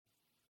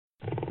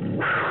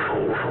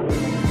You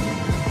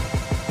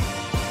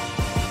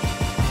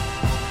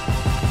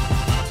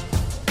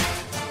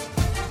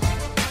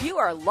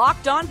are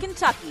Locked On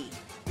Kentucky,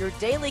 your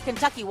daily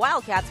Kentucky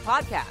Wildcats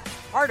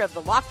podcast, part of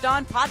the Locked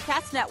On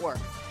Podcast Network,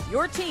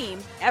 your team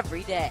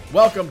every day.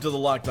 Welcome to the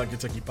Locked On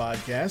Kentucky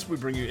podcast. We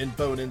bring you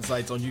info and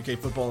insights on UK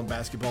football and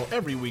basketball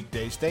every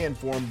weekday. Stay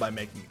informed by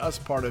making us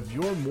part of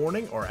your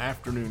morning or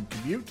afternoon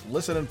commute.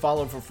 Listen and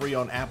follow for free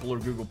on Apple or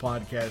Google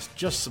Podcasts.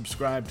 Just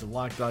subscribe to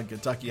Locked On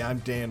Kentucky. I'm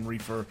Dan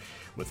Reefer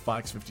with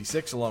Fox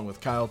 56, along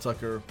with Kyle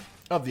Tucker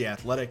of The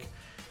Athletic.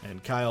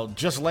 And Kyle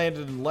just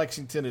landed in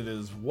Lexington. It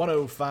is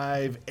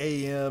 1:05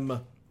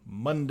 a.m.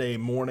 Monday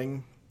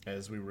morning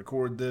as we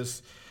record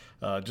this.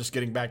 Just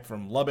getting back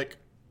from Lubbock,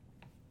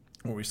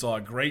 where we saw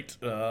a great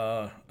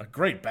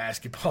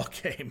basketball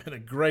game and a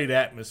great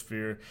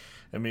atmosphere.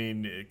 I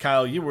mean,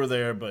 Kyle, you were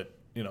there, but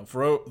you know,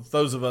 for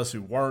those of us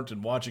who weren't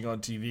and watching on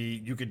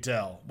TV, you could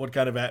tell what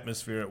kind of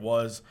atmosphere it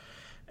was.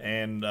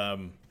 And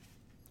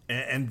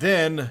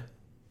then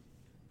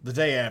the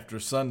day after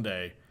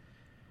Sunday,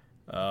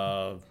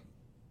 Kobe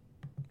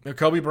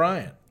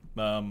Bryant.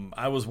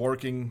 I was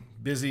working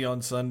busy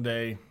on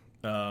Sunday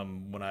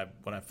when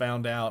I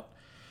found out.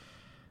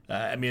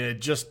 I mean,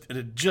 it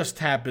had just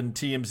happened.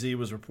 TMZ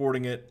was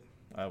reporting it.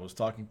 I was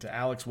talking to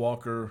Alex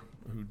Walker,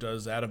 who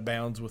does Out of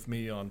Bounds with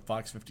me on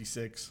Fox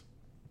 56.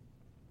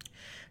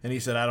 And he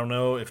said, I don't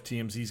know if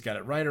TMZ's got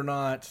it right or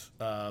not,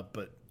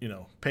 but, you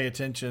know, pay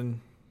attention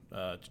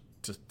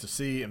to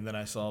see. And then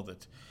I saw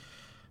that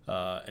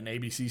an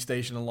ABC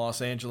station in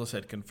Los Angeles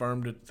had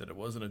confirmed it, that it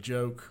wasn't a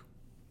joke.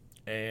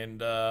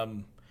 And,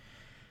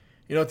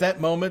 you know, at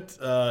that moment,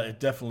 it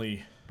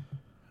definitely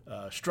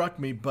struck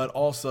me, but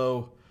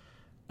also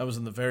I was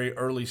in the very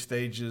early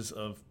stages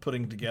of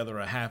putting together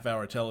a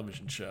half-hour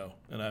television show,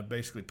 and I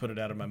basically put it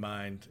out of my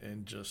mind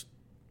and just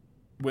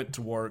went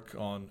to work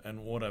on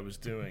what I was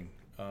doing.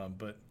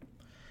 But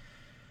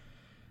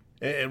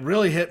it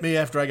really hit me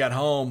after I got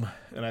home,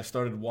 and I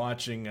started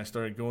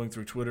going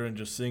through Twitter and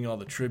just seeing all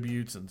the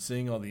tributes and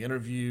seeing all the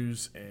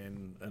interviews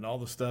and all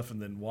the stuff,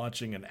 and then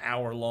watching an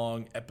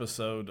hour-long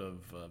episode of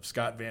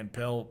Scott Van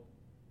Pelt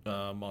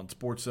on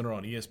SportsCenter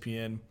on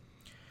ESPN.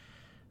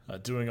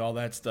 Doing all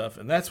that stuff,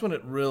 and that's when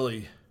it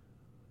really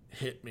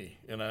hit me,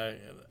 and I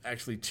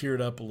actually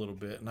teared up a little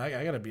bit. And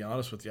I got to be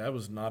honest with you, I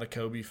was not a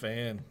Kobe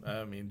fan.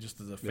 I mean,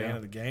 just as a fan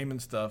of the game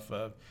and stuff.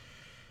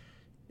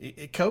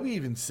 Kobe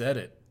even said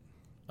it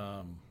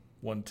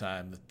one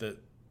time that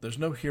there's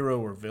no hero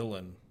or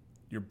villain,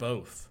 you're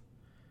both,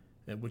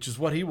 which is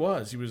what he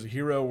was. He was a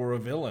hero or a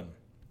villain,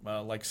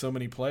 like so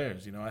many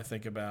players. You know, I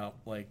think about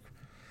I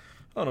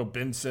don't know,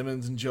 Ben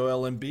Simmons and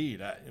Joel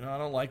Embiid. I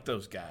don't like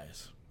those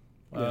guys.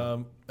 Yeah.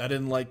 I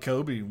didn't like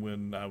Kobe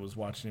when I was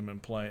watching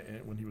him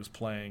when he was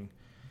playing,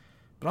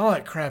 but all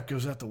that crap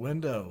goes out the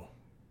window.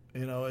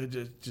 You know,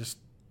 it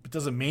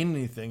doesn't mean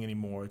anything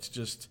anymore. It's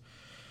just,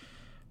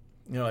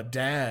 you know, a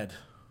dad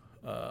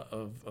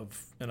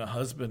and a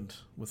husband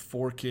with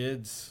 4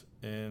 kids,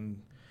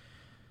 and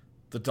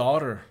the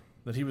daughter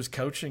that he was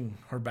coaching,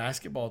 her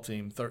basketball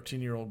team,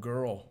 13-year-old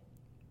girl,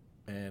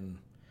 and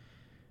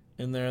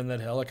in there in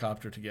that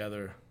helicopter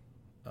together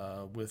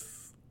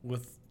with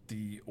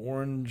the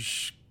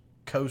Orange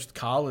Coast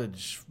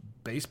College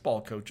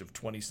baseball coach of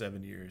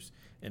 27 years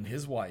and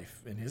his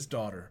wife and his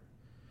daughter.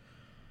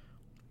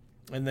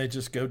 And they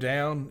just go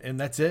down, and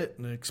that's it.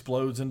 And it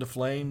explodes into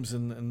flames,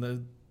 and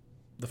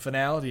the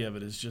finality of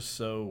it is just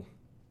so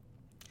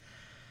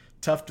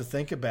tough to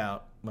think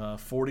about.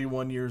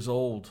 41 years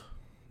old,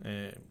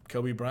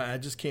 Kobe Bryant. I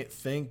just can't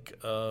think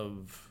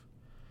of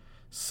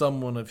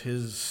someone of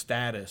his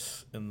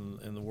status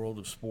in the world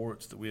of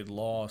sports that we had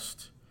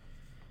lost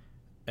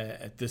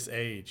at this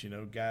age. You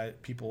know,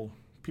 people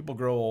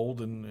grow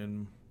old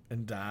and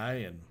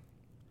die,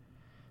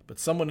 but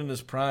someone in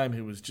his prime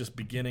who was just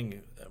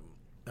beginning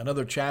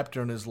another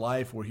chapter in his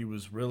life where he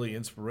was really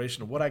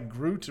inspirational. What I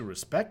grew to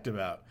respect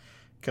about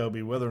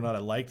Kobe, whether or not I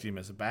liked him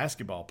as a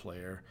basketball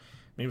player,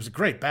 I mean, he was a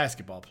great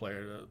basketball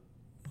player.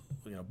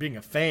 You know, being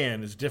a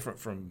fan is different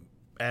from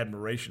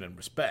admiration and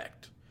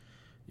respect.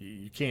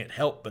 You can't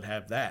help but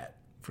have that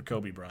for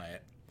Kobe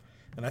Bryant.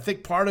 And I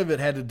think part of it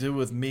had to do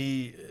with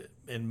me,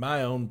 in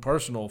my own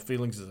personal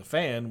feelings as a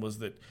fan, was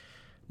that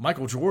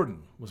Michael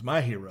Jordan was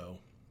my hero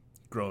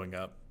growing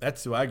up.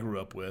 That's who I grew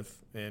up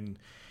with.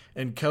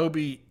 And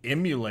Kobe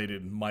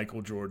emulated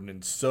Michael Jordan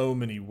in so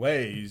many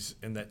ways,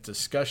 and that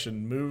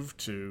discussion moved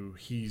to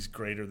he's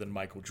greater than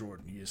Michael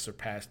Jordan. He has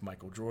surpassed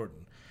Michael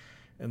Jordan.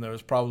 And there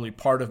was probably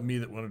part of me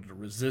that wanted to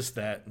resist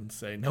that and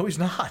say, no, he's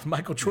not.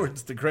 Michael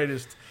Jordan's the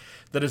greatest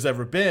that has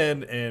ever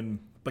been.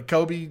 But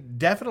Kobe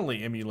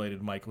definitely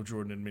emulated Michael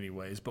Jordan in many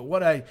ways. But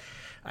what I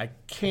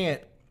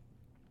can't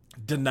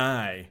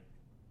deny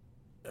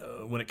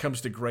when it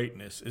comes to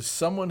greatness is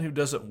someone who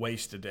doesn't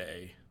waste a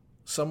day,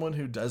 someone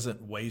who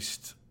doesn't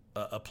waste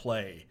a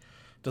play,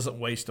 doesn't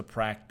waste a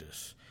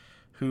practice,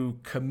 who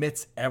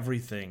commits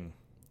everything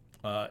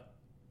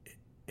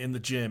in the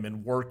gym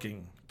and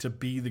working to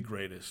be the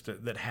greatest,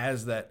 that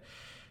has that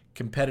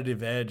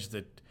competitive edge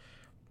that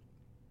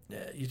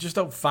you just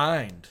don't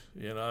find.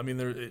 You know, I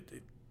mean,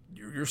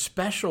 you're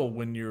special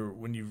when you're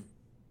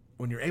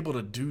able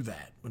to do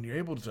that, when you're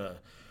able to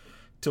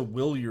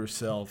will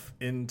yourself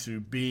into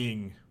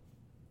being,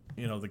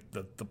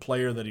 the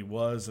player that he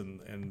was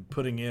and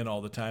putting in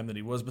all the time that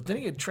he was. But then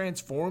he had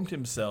transformed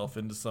himself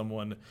into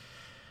someone.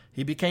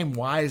 He became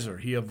wiser.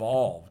 He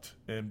evolved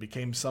and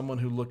became someone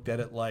who looked at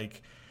it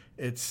like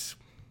it's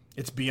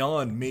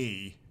beyond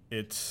me.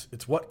 It's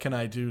what can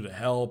I do to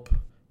help?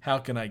 How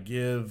can I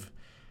give?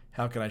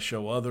 How can I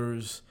show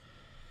others?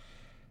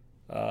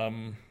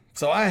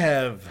 So I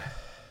have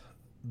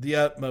the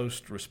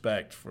utmost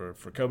respect for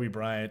Kobe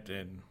Bryant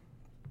and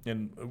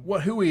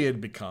who he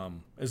had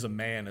become as a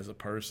man, as a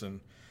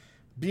person,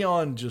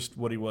 beyond just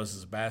what he was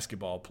as a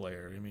basketball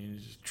player. I mean,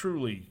 it's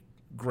truly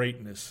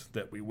greatness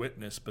that we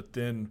witnessed, but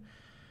then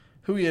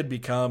who he had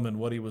become and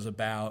what he was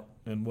about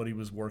and what he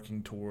was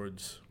working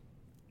towards.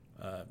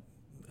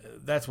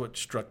 That's what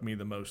struck me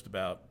the most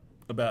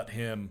about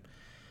him,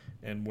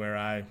 and where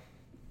I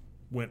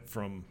went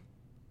from,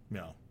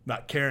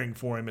 not caring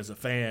for him as a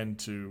fan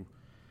to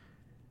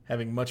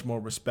having much more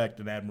respect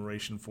and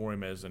admiration for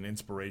him as an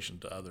inspiration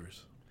to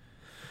others.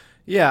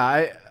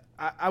 Yeah,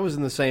 I was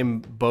in the same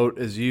boat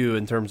as you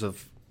in terms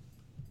of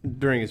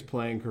during his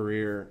playing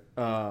career.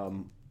 I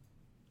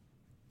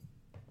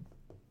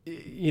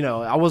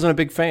wasn't a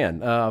big fan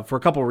for a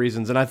couple of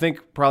reasons, and I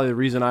think probably the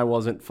reason I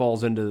wasn't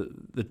falls into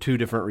the two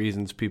different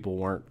reasons people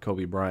weren't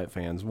Kobe Bryant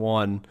fans.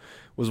 One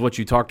was what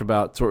you talked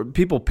about. So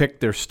people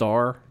pick their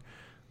star,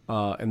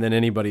 and then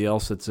anybody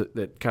else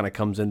that kind of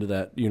comes into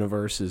that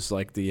universe is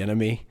like the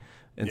enemy.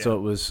 And so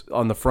it was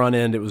on the front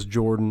end, it was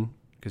Jordan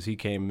because he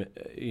came,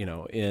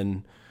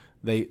 in.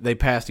 They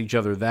passed each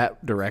other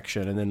that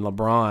direction, and then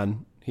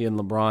he and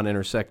LeBron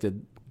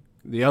intersected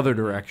the other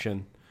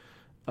direction.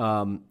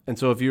 And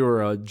so if you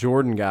were a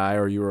Jordan guy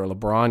or you were a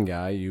LeBron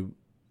guy, you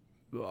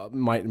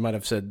might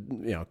have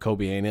said,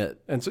 Kobe ain't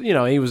it. And so,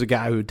 he was a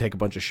guy who would take a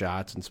bunch of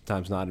shots and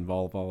sometimes not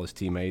involve all his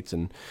teammates.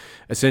 And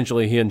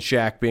essentially he and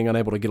Shaq being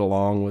unable to get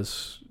along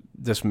was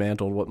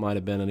dismantled what might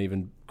have been an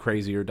even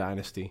crazier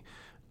dynasty.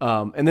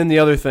 And then the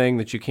other thing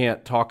that you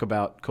can't talk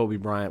about Kobe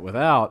Bryant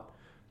without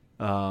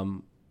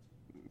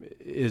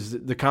is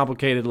the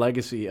complicated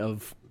legacy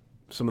of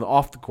some of the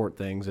off-the-court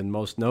things, and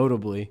most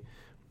notably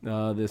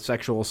the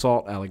sexual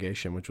assault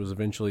allegation, which was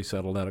eventually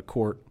settled out of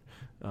court,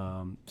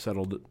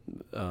 settled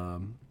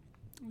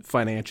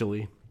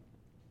financially.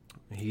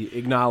 He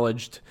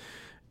acknowledged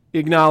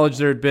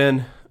there had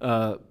been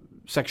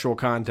sexual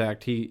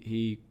contact.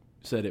 He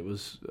said it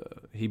was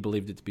he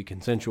believed it to be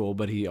consensual,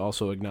 but he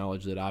also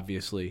acknowledged that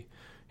obviously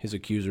his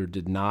accuser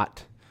did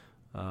not,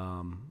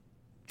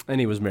 and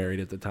he was married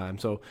at the time.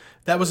 So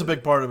that was a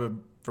big part of it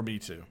for me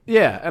too.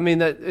 Yeah, I mean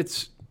that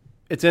it's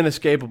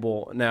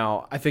inescapable.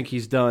 Now I think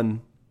he's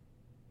done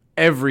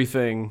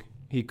everything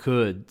he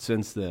could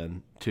since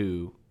then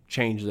to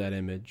change that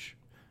image,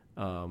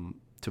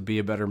 to be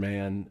a better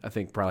man. I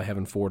think probably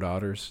having 4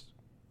 daughters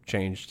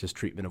changed his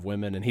treatment of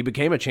women, and he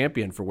became a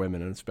champion for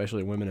women, and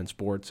especially women in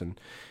sports, and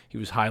he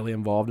was highly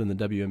involved in the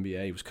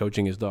WNBA. He was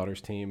coaching his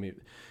daughter's team.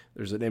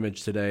 There's an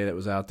image today that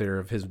was out there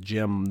of his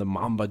gym, the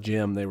Mamba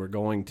gym they were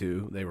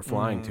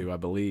flying to, I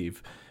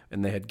believe,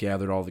 and they had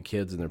gathered all the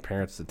kids and their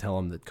parents to tell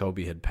them that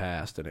Kobe had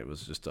passed, and it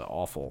was just an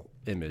awful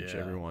image,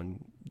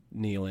 everyone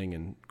kneeling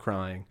and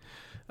crying.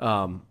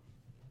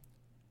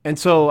 And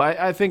so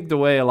I think the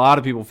way a lot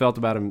of people felt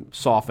about him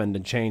softened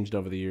and changed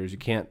over the years. You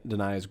can't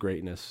deny his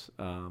greatness.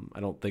 I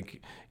don't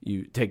think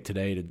you take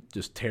today to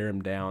just tear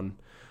him down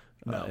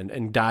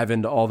and dive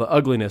into all the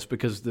ugliness,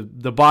 because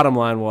the bottom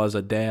line was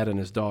a dad and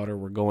his daughter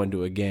were going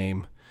to a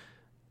game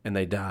and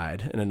they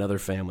died, and another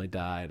family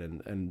died,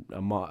 and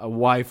a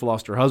wife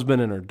lost her husband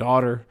and her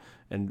daughter,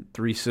 and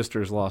 3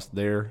 sisters lost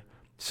their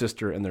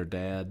sister and their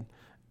dad.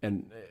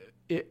 And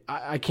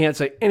I can't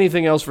say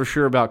anything else for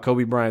sure about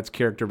Kobe Bryant's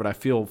character, but I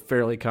feel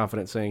fairly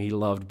confident saying he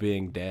loved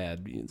being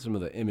dad. Some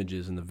of the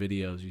images and the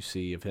videos you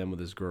see of him with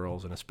his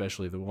girls, and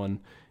especially the one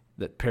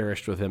that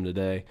perished with him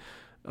today,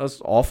 it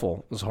was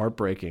awful. It was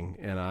heartbreaking.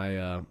 And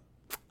I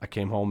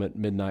came home at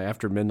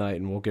after midnight,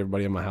 and woke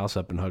everybody in my house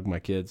up and hugged my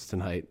kids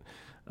tonight.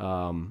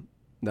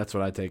 That's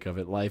what I take of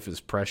it. Life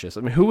is precious.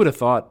 I mean, who would have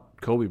thought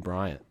Kobe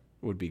Bryant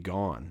would be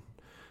gone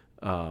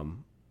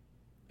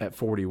at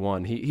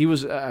 41? He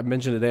was. I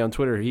mentioned today on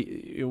Twitter.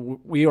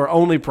 We are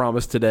only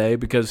promised today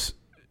because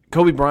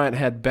Kobe Bryant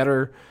had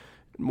better,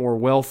 more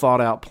well thought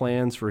out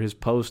plans for his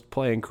post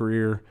playing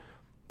career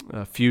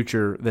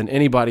future than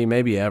anybody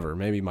maybe ever.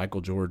 Maybe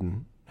Michael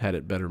Jordan had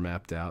it better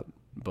mapped out,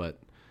 but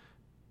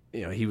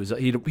he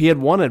had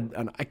won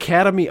an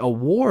Academy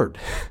Award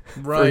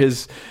for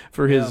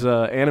his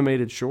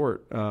animated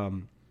short,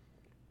 kind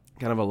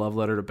of a love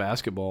letter to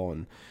basketball,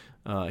 and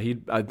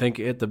I think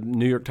hit the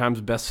New York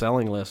Times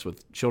best-selling list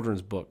with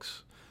children's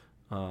books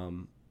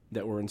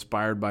that were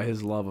inspired by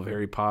his love of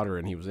Harry Potter,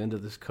 and he was into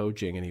this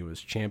coaching, and he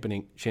was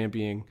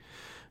championing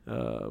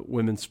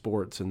women's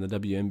sports in the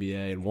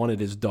WNBA, and wanted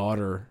his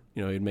daughter.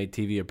 He'd made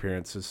TV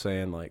appearances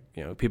saying,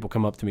 people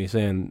come up to me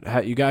saying,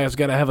 you guys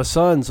got to have a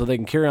son so they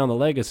can carry on the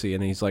legacy.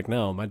 And he's like,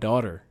 no, my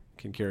daughter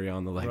can carry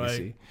on the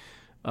legacy.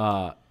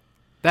 Right.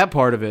 that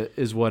part of it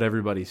is what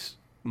everybody's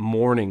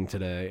mourning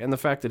today, and the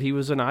fact that he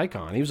was an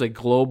icon. He was a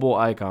global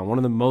icon, one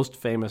of the most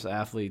famous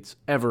athletes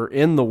ever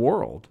in the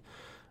world.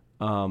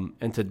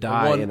 And to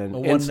die in an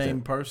instant,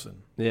 one-name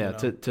person. Yeah,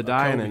 to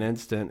die in an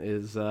instant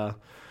is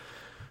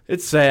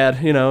it's sad,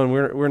 and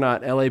we're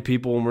not LA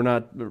people, and we're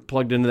not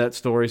plugged into that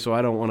story, so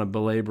I don't want to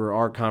belabor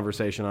our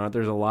conversation on it.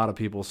 There's a lot of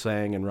people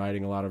saying and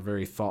writing a lot of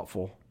very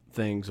thoughtful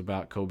things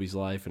about Kobe's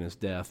life and his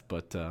death,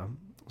 but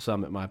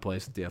some at my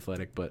place at The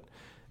Athletic. But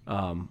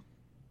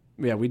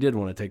yeah, we did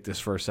want to take this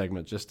first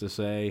segment just to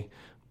say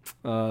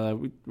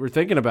we're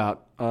thinking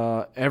about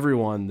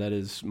everyone that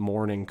is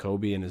mourning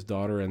Kobe and his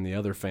daughter and the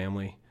other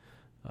families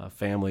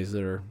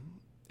that are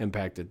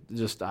impacted.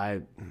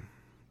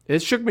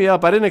 It shook me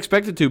up. I didn't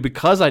expect it to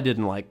because I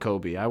didn't like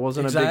Kobe. I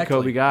wasn't a big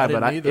Kobe guy,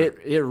 but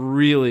it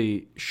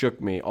really shook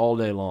me all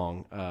day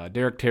long.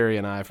 Derek Terry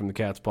and I from the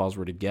Cat's Paws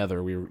were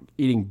together. We were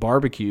eating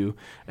barbecue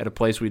at a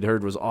place we'd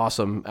heard was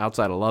awesome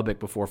outside of Lubbock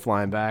before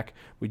flying back.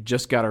 We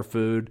just got our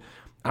food.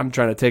 I'm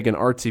trying to take an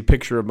artsy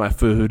picture of my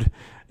food,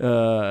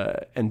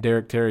 and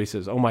Derek Terry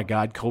says, "Oh my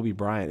God, Kobe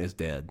Bryant is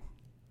dead."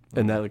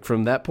 And that,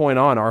 from that point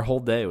on, our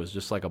whole day was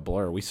just like a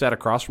blur. We sat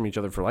across from each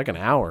other for like an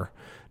hour,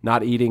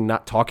 not eating,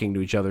 not talking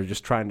to each other,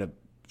 just trying to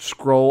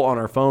scroll on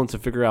our phones to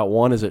figure out,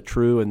 one, is it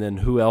true, and then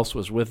who else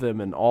was with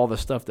him, and all the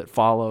stuff that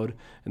followed,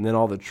 and then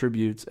all the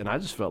tributes. And I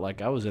just felt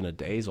like I was in a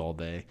daze all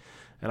day.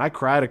 And I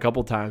cried a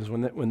couple times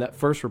when that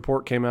first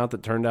report came out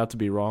that turned out to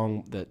be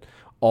wrong, that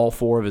all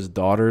 4 of his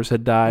daughters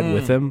had died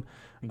with him.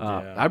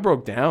 I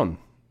broke down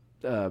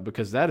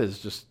because that is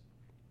just,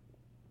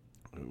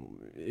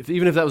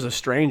 even if that was a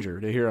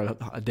stranger, to hear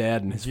a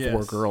dad and his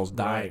 4 girls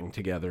dying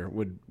together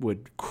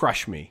would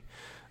crush me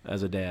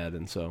as a dad.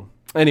 And so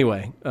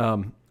anyway,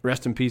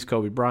 rest in peace,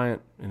 Kobe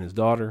Bryant and his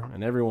daughter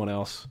and everyone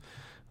else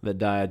that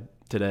died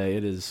today.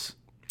 It is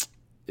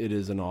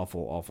an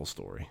awful, awful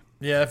story.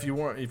 Yeah, if you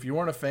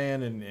weren't a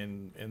fan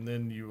and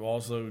then you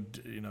also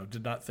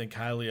did not think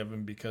highly of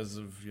him because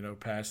of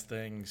past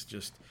things,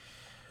 just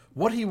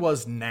what he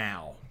was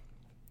now,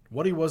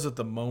 what he was at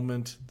the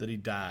moment that he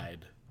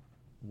died,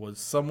 was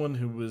someone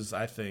who was,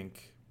 I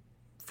think,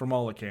 from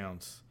all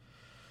accounts,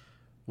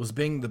 was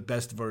being the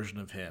best version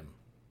of him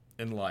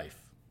in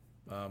life.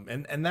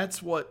 And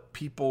that's what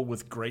people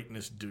with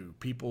greatness do.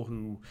 People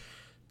who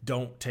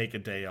don't take a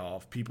day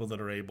off, people that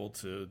are able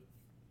to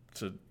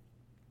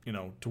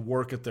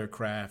work at their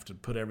craft and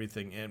put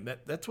everything in.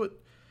 That's what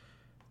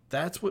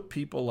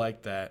people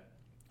like that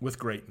with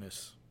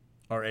greatness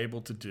are able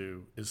to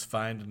do, is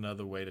find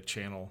another way to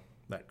channel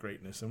that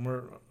greatness. And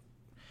we're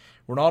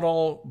not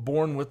all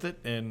born with it,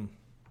 and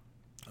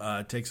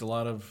it takes a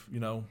lot of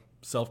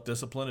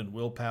self-discipline and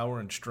willpower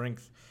and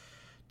strength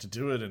to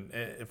do it. And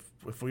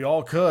if we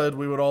all could,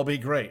 we would all be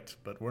great,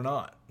 but we're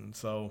not. And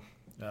so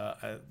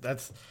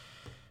that's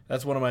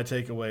one of my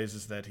takeaways,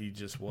 is that he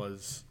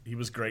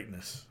was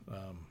greatness.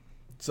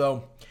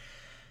 So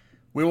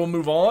we will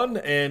move on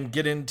and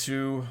get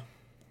into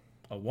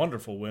a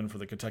wonderful win for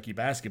the Kentucky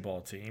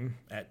basketball team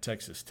at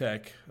Texas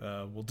Tech.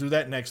 We'll do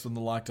that next when the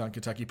Locked On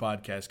Kentucky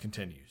podcast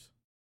continues.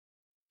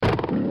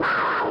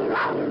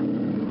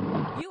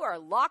 You are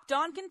Locked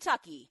On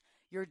Kentucky,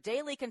 your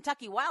daily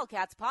Kentucky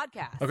Wildcats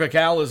podcast. Okay,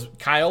 Kyle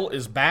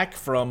is back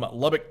from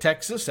Lubbock,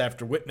 Texas,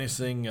 after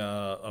witnessing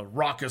a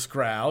raucous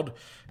crowd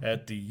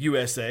at the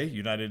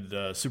United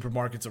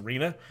Supermarkets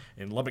Arena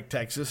in Lubbock,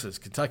 Texas, as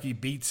Kentucky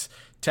beats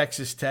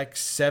Texas Tech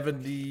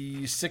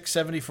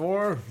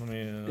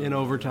 76-74. In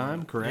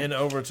overtime, correct? In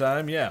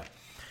overtime, yeah.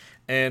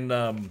 And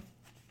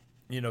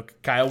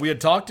Kyle, we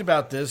had talked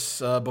about this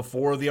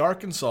before the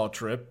Arkansas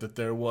trip, that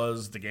there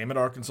was the game at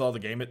Arkansas, the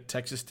game at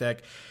Texas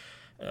Tech,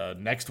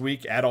 next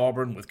week at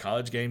Auburn with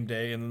College Game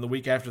Day, and then the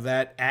week after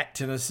that at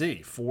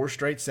Tennessee. 4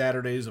 straight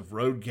Saturdays of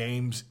road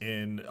games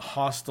in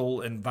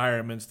hostile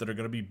environments that are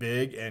going to be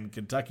big, and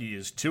Kentucky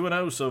is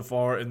 2-0 so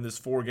far in this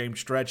 4-game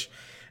stretch.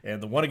 And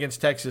the one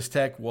against Texas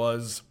Tech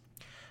was,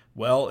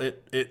 well,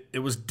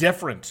 it was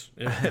different.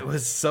 It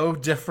was so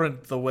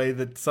different the way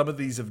that some of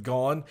these have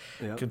gone.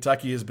 Yep.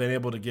 Kentucky has been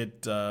able to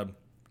get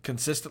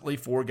consistently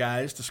 4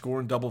 guys to score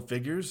in double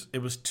figures. It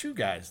was 2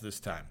 guys this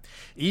time.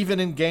 Even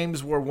in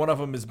games where one of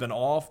them has been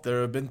off,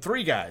 there have been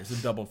 3 guys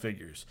in double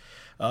figures.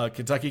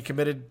 Kentucky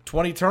committed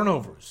 20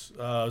 turnovers,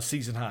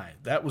 season high.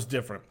 That was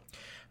different.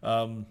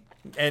 And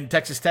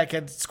Texas Tech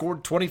had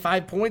scored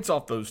 25 points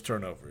off those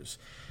turnovers.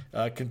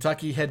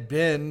 Kentucky had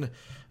been,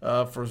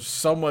 for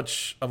so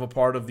much of a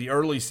part of the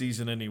early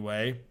season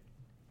anyway,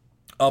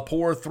 a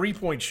poor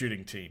 3-point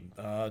shooting team.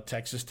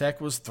 Texas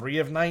Tech was 3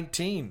 of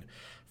 19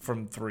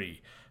 from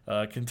 3.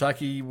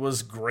 Kentucky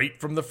was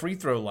great from the free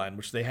throw line,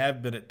 which they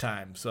have been at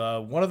times.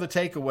 One of the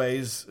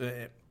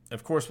takeaways,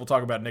 of course, we'll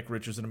talk about Nick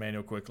Richards and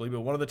Emmanuel quickly, but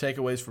one of the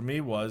takeaways for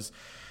me was,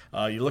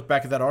 you look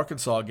back at that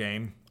Arkansas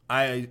game,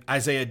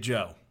 Isaiah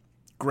Joe,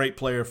 great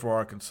player for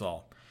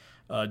Arkansas.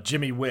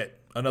 Jimmy Witt,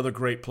 another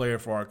great player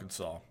for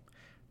Arkansas.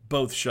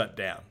 Both shut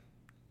down.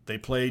 They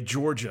played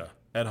Georgia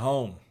at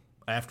home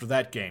after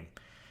that game.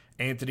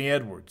 Anthony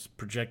Edwards,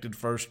 projected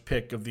first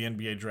pick of the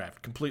NBA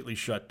draft, completely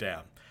shut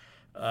down.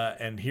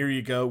 And here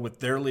you go with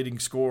their leading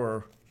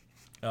scorer,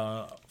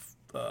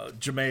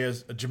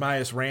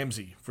 Jamias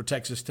Ramsey for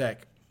Texas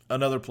Tech,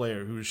 another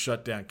player who is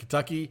shut down.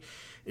 Kentucky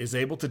is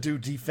able to do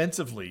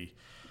defensively.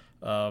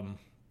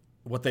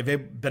 What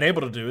they've been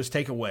able to do is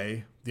take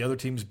away the other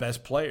team's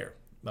best player.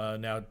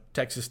 Now,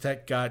 Texas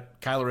Tech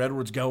got Kyler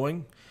Edwards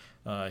going.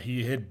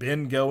 He had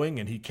been going,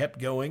 and he kept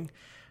going.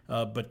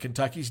 But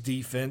Kentucky's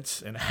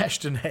defense, and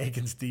Ashton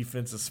Hagen's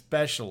defense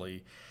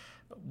especially,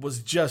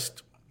 was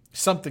just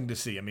something to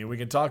see. I mean, we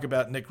can talk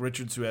about Nick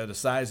Richards, who had a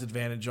size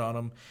advantage on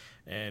him,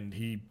 and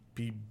he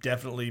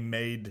definitely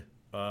made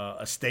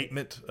a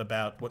statement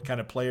about what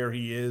kind of player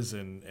he is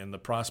and the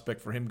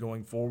prospect for him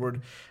going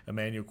forward.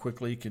 Immanuel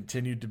Quickley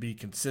continued to be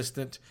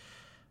consistent.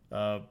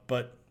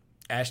 But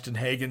Ashton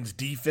Hagen's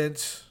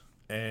defense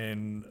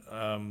and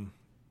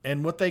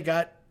what they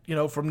got,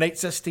 from Nate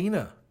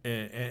Sestina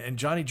and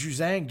Johnny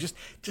Juzang,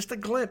 just a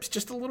glimpse,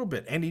 just a little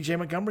bit. Andy J.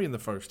 Montgomery in the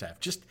first half,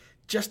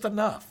 just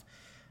enough.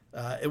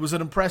 It was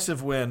an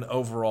impressive win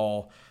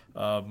overall.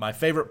 My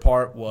favorite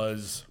part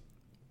was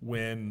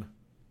when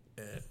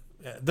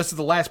this is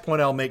the last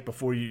point I'll make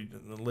before you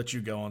let you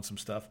go on some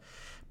stuff.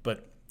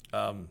 But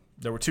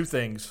there were two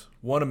things.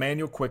 One,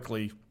 Immanuel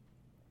Quickley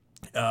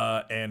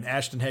and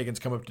Ashton Hagen's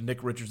come up to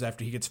Nick Richards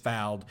after he gets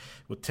fouled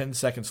with 10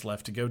 seconds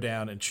left to go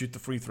down and shoot the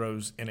free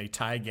throws in a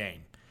tie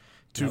game.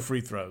 Two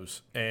free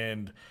throws.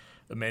 And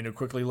Immanuel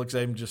Quickley looks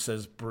at him and just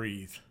says,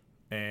 breathe.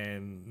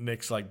 And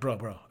Nick's like,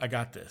 bro, I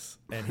got this.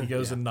 And he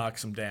goes and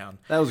knocks him down.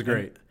 That was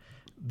great. And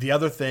the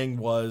other thing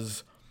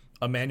was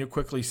Immanuel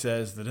Quickley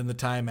says that in the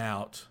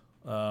timeout,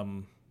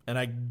 and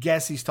I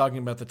guess he's talking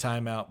about the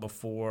timeout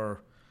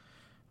before,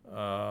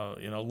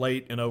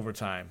 late in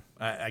overtime.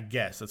 I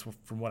guess that's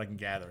from what I can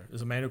gather.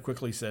 Is Immanuel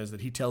Quickley says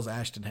that he tells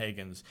Ashton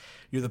Hagens,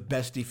 "You're the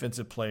best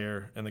defensive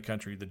player in the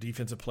country, the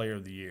defensive player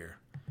of the year."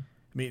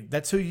 I mean,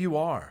 that's who you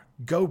are.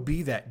 Go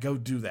be that. Go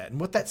do that. And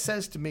what that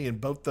says to me in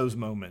both those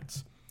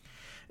moments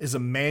is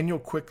Immanuel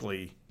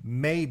Quickley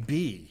may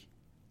be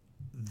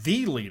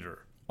the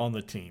leader on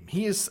the team.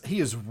 He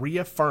is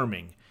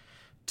reaffirming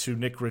to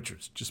Nick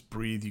Richards, just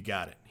breathe, you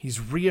got it. He's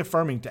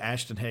reaffirming to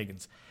Ashton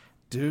Hagens,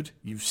 dude,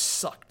 you've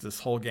sucked this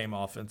whole game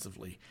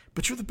offensively,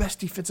 but you're the best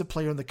defensive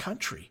player in the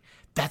country.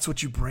 That's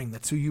what you bring.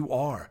 That's who you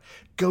are.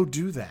 Go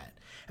do that.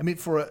 I mean,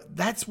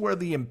 that's where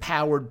the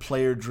empowered,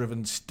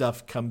 player-driven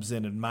stuff comes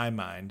in my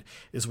mind,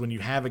 is when you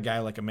have a guy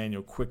like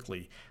Immanuel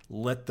Quickley,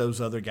 let those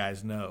other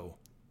guys know,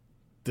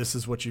 this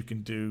is what you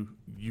can do.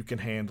 You can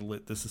handle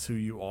it. This is who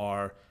you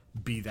are.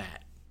 Be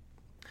that.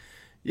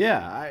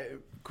 Yeah,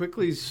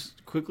 Quickley's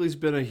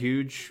been a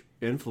huge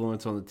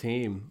influence on the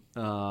team,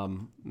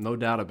 no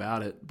doubt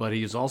about it. But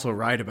he's also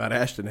right about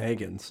Ashton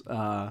Hagens.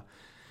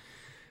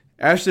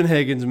 Ashton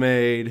Hagens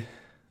made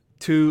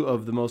two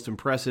of the most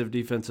impressive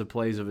defensive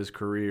plays of his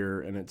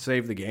career, and it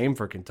saved the game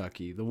for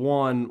Kentucky. The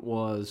one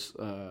was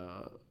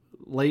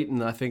late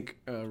in, I think,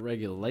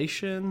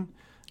 regulation.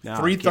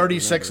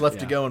 3:36 left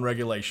to go in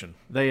regulation.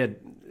 They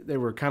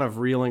were kind of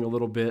reeling a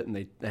little bit, and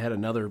they had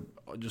another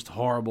just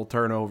horrible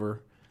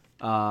turnover.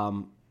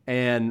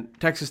 And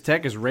Texas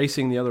Tech is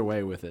racing the other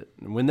way with it.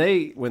 And when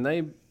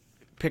they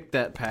picked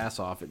that pass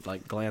off, it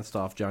like glanced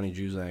off Johnny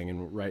Juzang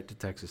and right to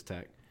Texas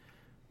Tech.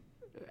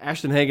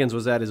 Ashton Hagens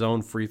was at his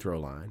own free throw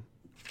line.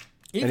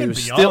 Even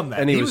beyond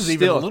that, he was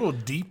even a little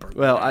deeper.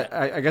 Well,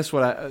 I guess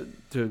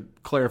to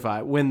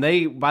clarify,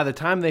 by the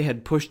time they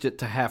had pushed it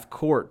to half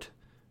court,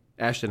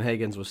 Ashton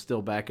Hagens was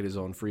still back at his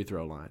own free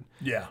throw line.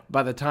 Yeah.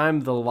 By the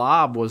time the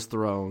lob was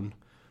thrown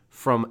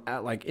from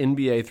like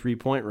NBA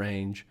 3-point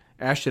range,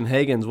 Ashton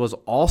Hagens was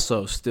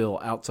also still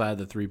outside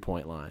the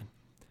 3-point line.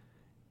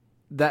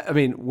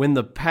 When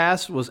the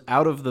pass was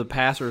out of the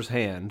passer's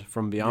hand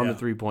from beyond the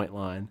 3-point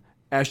line,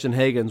 Ashton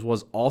Hagens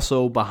was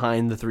also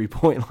behind the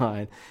 3-point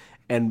line.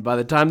 And by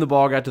the time the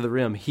ball got to the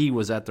rim, he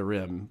was at the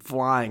rim,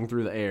 flying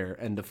through the air,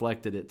 and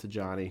deflected it to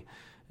Johnny.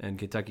 And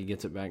Kentucky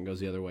gets it back and goes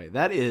the other way.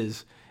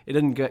 It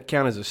didn't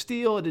count as a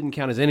steal. It didn't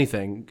count as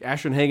anything.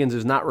 Ashton Hagens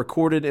is not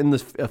recorded in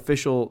the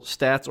official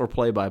stats or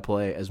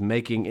play-by-play as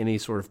making any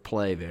sort of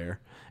play there.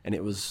 And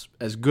it was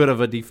as good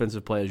of a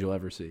defensive play as you'll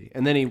ever see.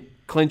 And then he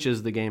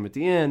clinches the game at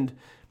the end,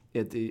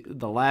 at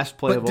the last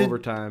play of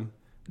overtime.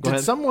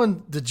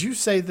 Did you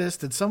say this?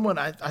 Did someone,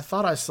 I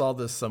thought I saw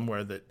this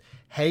somewhere, that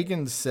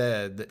Hagens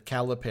said that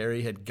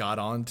Calipari had got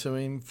on to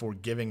him for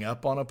giving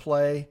up on a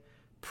play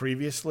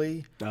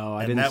previously. No,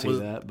 I didn't see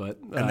that. But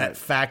and that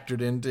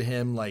factored into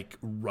him like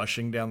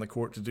rushing down the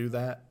court to do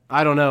that?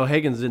 I don't know.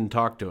 Hagens didn't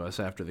talk to us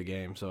after the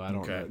game, so I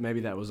don't know. Maybe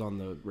that was on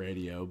the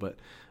radio. But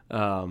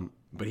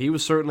he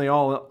was certainly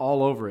all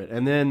over it.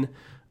 And then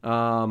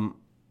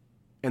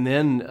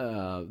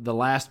the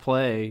last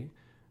play,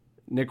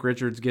 Nick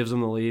Richards gives him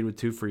the lead with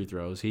 2 free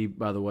throws. He,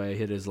 by the way,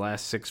 hit his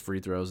last 6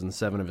 free throws and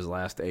 7 of his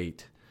last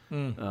 8.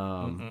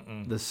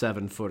 The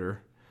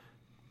 7-footer,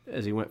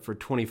 as he went for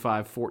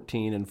 25,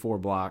 14, and 4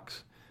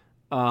 blocks.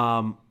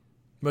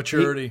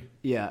 Maturity.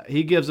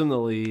 He gives him the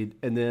lead,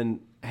 and then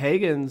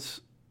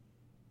Hagens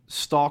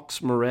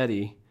stalks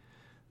Moretti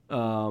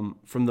from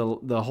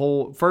the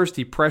whole. First,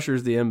 he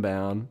pressures the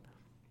inbound,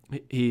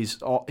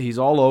 he's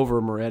all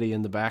over Moretti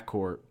in the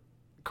backcourt,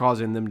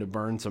 causing them to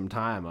burn some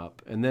time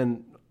up. And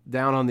then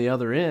down on the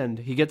other end,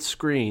 he gets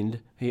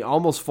screened. He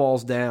almost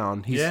falls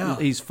down.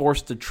 He's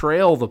forced to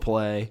trail the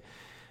play.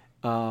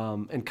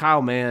 And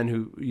Kyle Mann,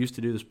 who used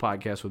to do this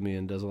podcast with me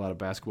and does a lot of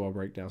basketball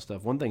breakdown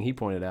stuff, one thing he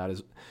pointed out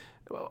is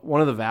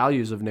one of the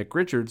values of Nick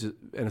Richards,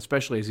 and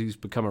especially as he's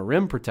become a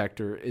rim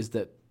protector, is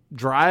that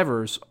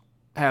drivers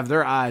have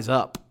their eyes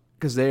up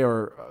because they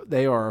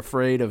are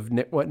afraid of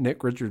what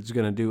Nick Richards is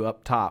going to do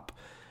up top.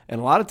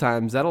 And a lot of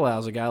times that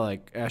allows a guy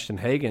like Ashton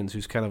Hagans,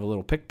 who's kind of a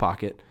little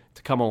pickpocket,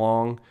 to come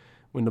along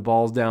when the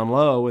ball's down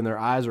low and their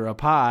eyes are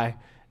up high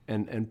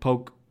and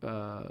poke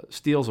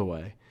steals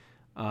away.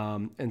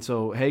 And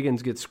so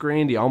Hagans gets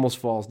screened. He almost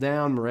falls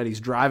down. Moretti's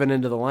driving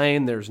into the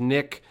lane. There's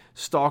Nick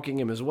stalking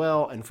him as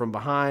well. And from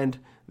behind,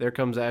 there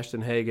comes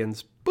Ashton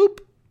Hagans. Boop!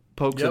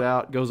 Pokes it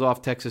out. Goes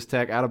off Texas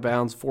Tech, out of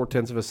bounds,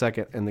 0.4 of a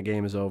second, and the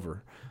game is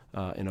over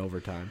in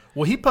overtime.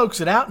 Well, he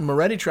pokes it out, and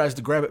Moretti tries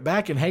to grab it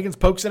back, and Hagans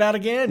pokes it out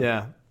again.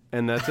 Yeah,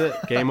 and that's it.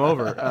 Game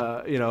over.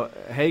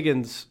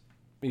 Hagans,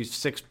 he's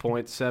 6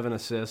 points, 7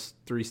 assists,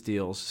 3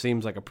 steals.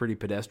 Seems like a pretty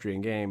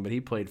pedestrian game, but he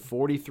played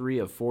 43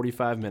 of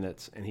 45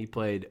 minutes, and he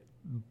played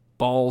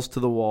balls to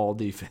the wall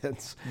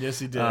defense. Yes,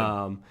 he did.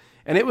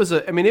 And it was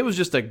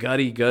just a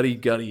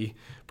gutty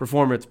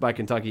performance by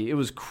Kentucky. It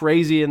was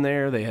crazy in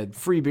there. They had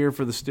free beer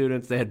for the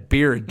students. They had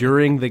beer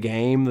during the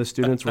game. The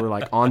students were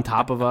like on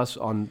top of us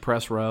on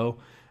press row.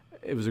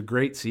 It was a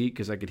great seat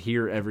because I could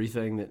hear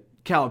everything that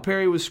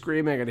Calipari was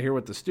screaming. I could hear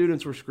what the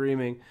students were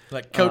screaming.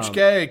 Like Coach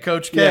K.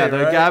 Yeah,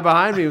 the right? guy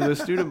behind me, the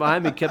student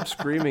behind me kept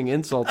screaming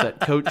insults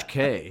at Coach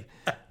K,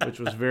 which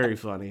was very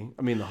funny.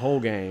 I mean, the whole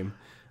game.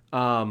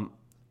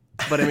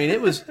 But I mean, it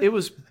was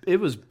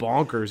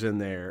bonkers in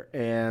there,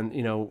 and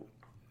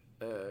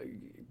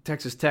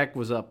Texas Tech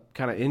was up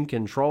kind of in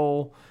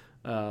control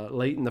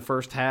late in the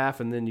first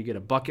half, and then you get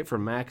a bucket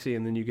from Maxey,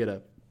 and then you get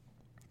a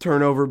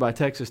turnover by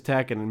Texas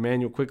Tech, and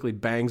Emmanuel quickly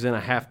bangs in a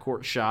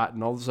half-court shot,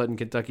 and all of a sudden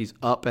Kentucky's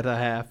up at a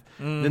half.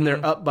 Mm-hmm. Then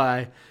they're up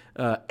by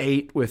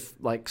 8 with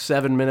like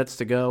 7 minutes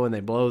to go, and they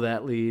blow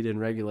that lead in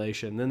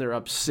regulation. Then they're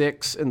up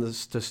 6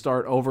 to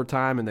start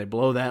overtime, and they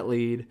blow that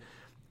lead.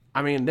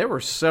 I mean, there were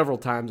several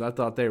times I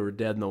thought they were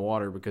dead in the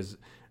water because,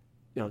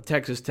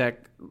 Texas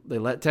Tech, they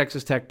let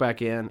Texas Tech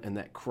back in, and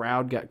that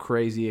crowd got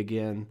crazy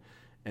again.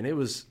 And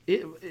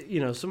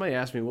somebody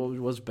asked me what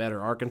was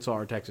better, Arkansas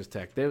or Texas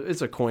Tech.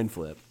 It's a coin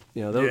flip.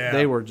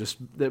 They were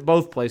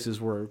both places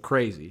were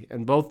crazy.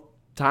 And both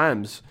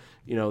times,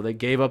 they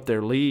gave up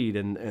their lead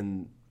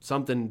and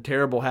something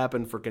terrible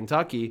happened for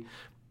Kentucky,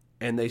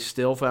 and they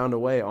still found a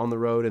way on the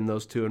road in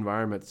those two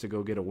environments to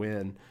go get a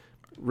win.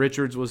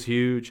 Richards was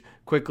huge.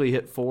 Quickly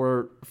hit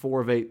 4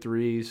 of 8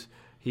 threes.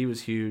 He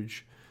was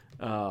huge.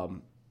 But,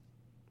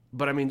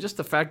 I mean, just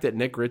the fact that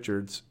Nick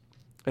Richards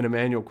and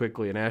Emmanuel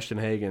Quickly and Ashton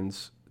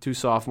Hagans, 2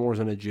 sophomores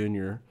and a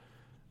junior,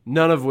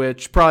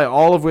 probably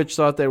all of which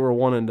thought they were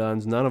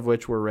one-and-dones, none of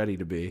which were ready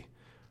to be.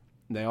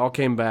 They all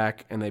came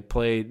back, and they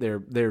played.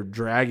 They're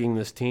dragging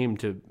this team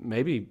to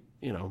maybe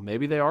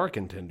they are a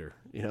contender,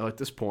 at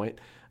this point.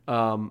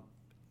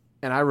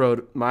 And I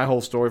wrote my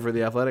whole story for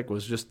The Athletic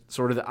was just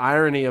sort of the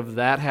irony of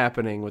that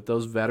happening with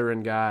those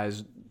veteran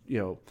guys,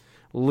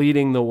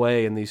 leading the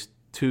way in these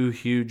 2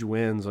 huge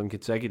wins on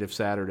consecutive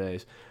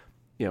Saturdays.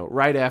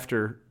 Right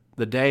after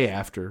the day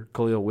after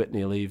Khalil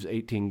Whitney leaves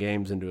 18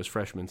 games into his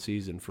freshman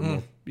season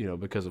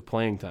because of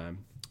playing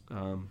time.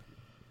 I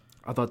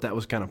thought that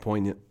was kind of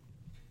poignant.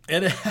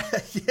 And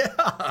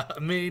I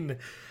mean,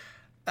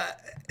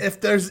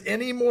 if there's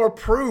any more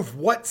proof,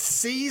 what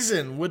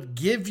season would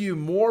give you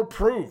more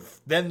proof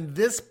than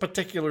this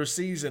particular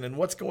season and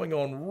what's going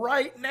on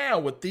right now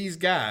with these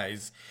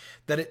guys,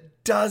 that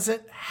it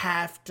doesn't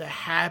have to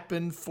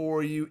happen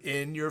for you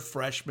in your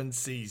freshman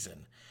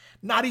season,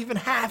 not even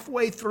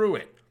halfway through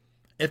it.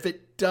 If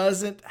it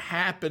doesn't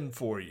happen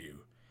for you,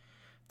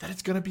 that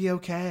it's going to be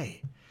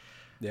okay.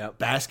 Yeah.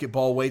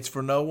 Basketball waits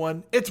for no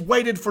one. It's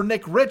waited for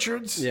Nick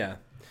Richards. Yeah.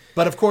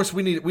 But, of course,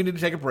 we need to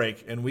take a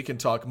break, and we can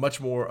talk much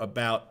more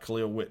about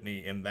Khalil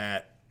Whitney and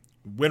that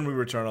when we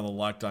return on the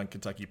Locked On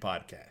Kentucky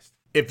podcast.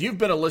 If you've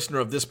been a listener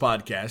of this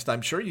podcast,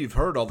 I'm sure you've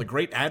heard all the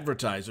great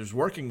advertisers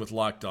working with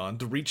Locked On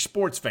to reach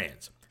sports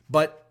fans.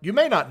 But you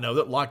may not know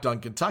that Locked On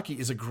Kentucky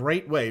is a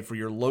great way for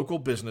your local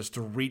business to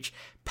reach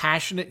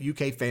passionate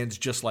UK fans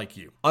just like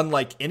you.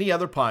 Unlike any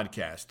other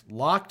podcast,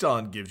 Locked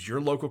On gives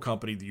your local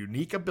company the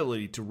unique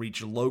ability to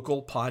reach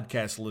local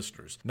podcast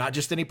listeners. Not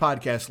just any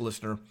podcast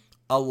listener,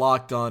 a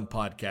Locked On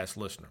podcast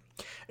listener.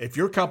 If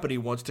your company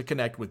wants to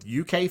connect with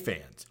UK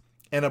fans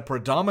and a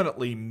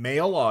predominantly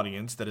male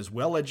audience that is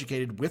well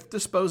educated with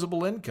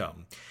disposable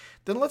income,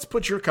 then let's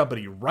put your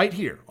company right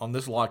here on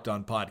this Locked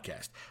On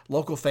podcast.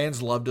 Local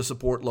fans love to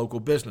support local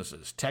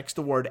businesses. Text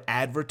the word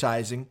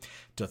advertising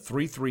to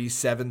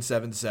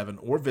 33777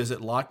 or visit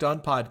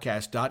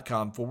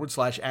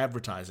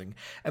lockedonpodcast.com/advertising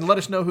and let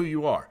us know who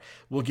you are.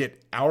 We'll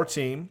get our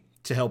team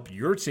to help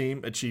your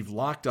team achieve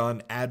Locked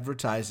On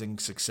advertising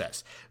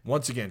success.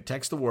 Once again,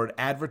 text the word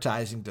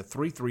advertising to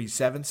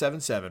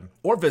 33777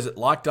 or visit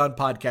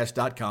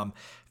lockedonpodcast.com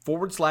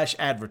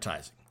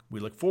 /advertising. We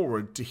look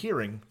forward to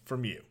hearing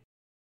from you.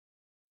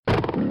 This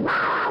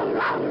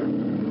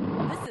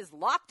is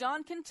Locked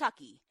On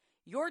Kentucky,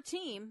 your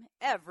team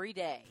every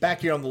day.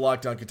 Back here on the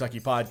Locked On Kentucky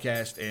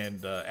podcast,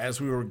 and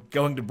as we were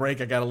going to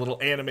break, I got a little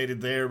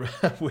animated there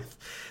with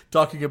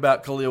talking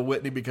about Kahlil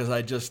Whitney because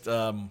I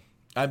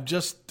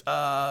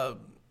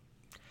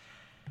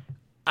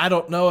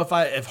don't know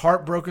if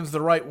heartbroken's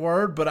the right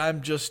word, but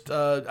I'm just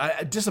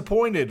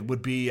disappointed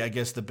would be, I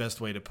guess, the best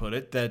way to put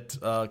it, that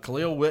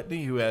Kahlil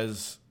Whitney, who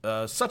has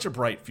such a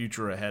bright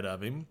future ahead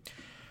of him,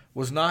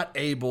 was not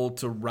able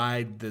to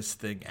ride this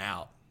thing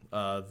out.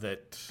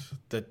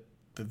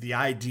 The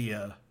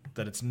idea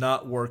that it's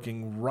not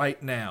working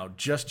right now,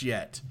 just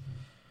yet,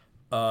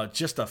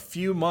 just a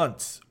few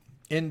months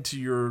into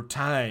your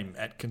time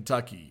at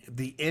Kentucky,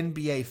 the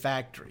NBA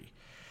factory.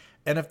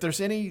 And if there's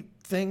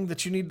anything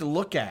that you need to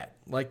look at,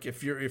 like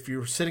if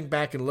you're sitting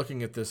back and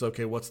looking at this,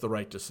 okay, what's the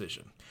right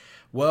decision?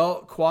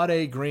 Well,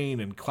 Quade Green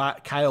and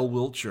Kyle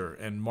Wiltshire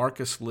and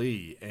Marcus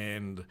Lee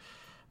and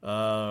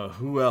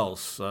who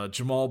else?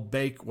 Jamal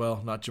Baker.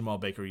 Well, not Jamal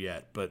Baker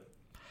yet, but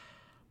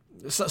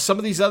some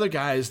of these other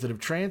guys that have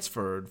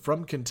transferred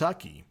from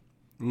Kentucky.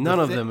 None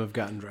of them have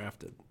gotten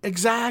drafted.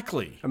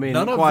 Exactly. I mean,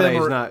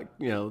 Quade's not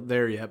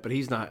there yet, but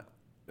he's not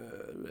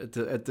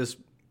at this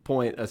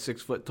point a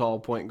 6 foot tall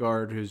point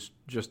guard who's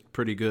just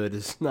pretty good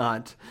is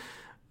not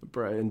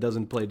and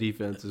doesn't play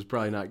defense is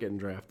probably not getting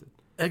drafted.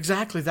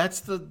 Exactly. That's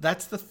the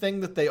thing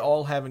that they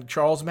all have in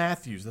Charles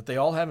Matthews that they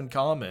all have in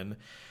common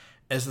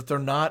is that they're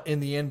not in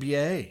the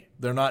NBA.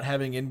 They're not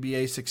having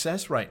NBA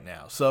success right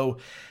now. So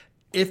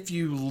if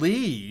you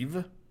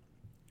leave,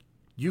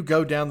 you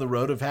go down the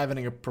road of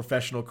having a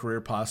professional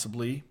career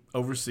possibly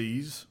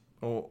overseas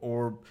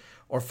or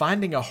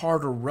finding a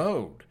harder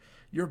road.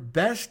 Your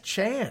best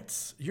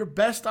chance, your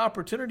best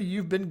opportunity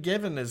you've been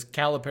given, as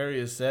Calipari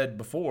has said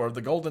before,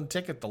 the golden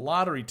ticket, the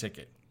lottery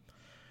ticket.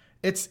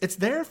 It's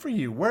there for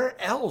you. Where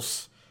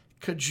else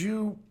could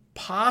you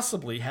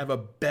possibly have a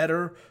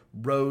better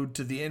road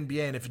to the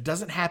NBA? And if it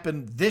doesn't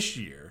happen this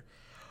year,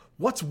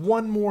 what's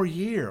one more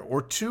year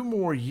or 2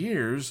 more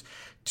years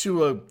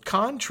to a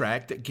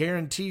contract that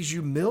guarantees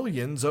you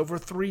millions over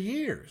 3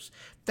 years?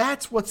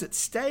 That's what's at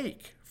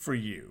stake for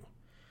you.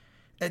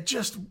 And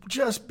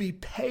just be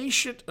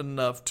patient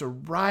enough to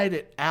ride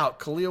it out.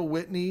 Kahlil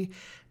Whitney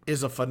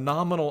is a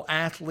phenomenal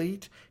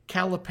athlete.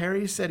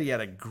 Calipari said he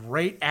had a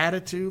great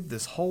attitude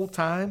this whole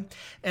time.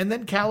 And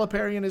then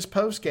Calipari in his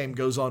postgame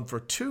goes on for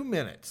 2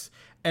 minutes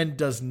and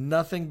does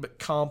nothing but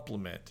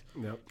compliment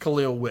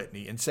Kahlil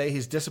Whitney and say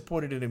he's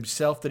disappointed in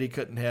himself that he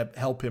couldn't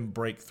help him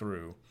break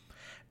through.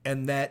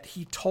 And that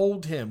he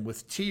told him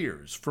with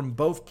tears from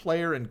both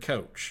player and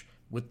coach,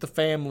 with the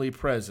family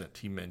present,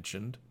 he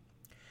mentioned.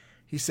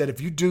 He said,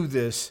 if you do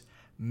this,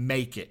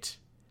 make it.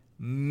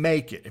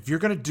 Make it. If you're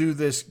going to do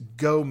this,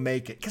 go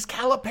make it. Because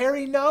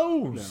Calipari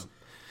knows.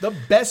 The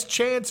best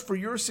chance for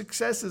your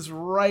success is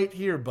right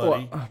here,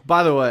 buddy. Well,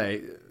 by the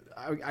way,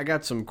 I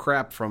got some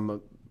crap from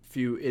a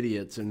few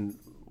idiots, and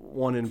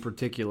one in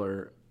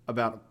particular,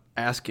 about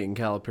asking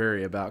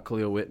Calipari about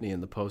Kahlil Whitney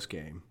in the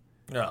postgame.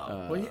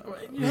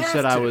 He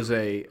said I was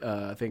a,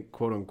 I think,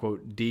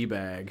 quote-unquote,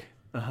 D-bag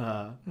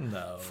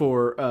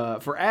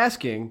for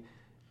asking.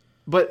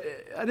 But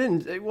I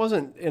didn't. It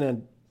wasn't in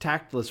a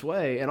tactless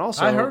way, and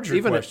also I heard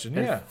your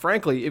question.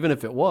 Frankly, even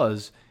if it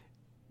was,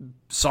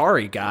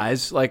 sorry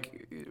guys,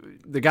 like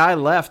the guy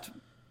left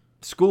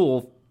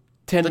school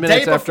 10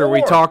 minutes after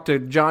we talked to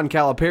John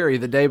Calipari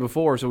the day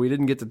before, so we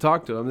didn't get to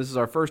talk to him. This is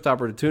our first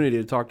opportunity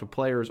to talk to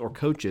players or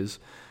coaches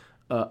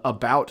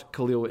about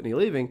Kahlil Whitney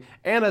leaving.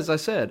 And as I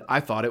said, I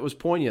thought it was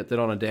poignant that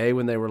on a day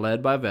when they were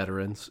led by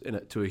veterans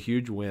to a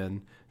huge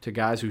win, to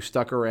guys who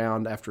stuck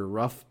around after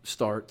rough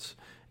starts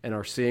and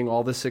are seeing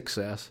all the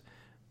success,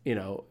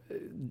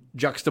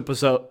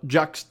 juxtaposed,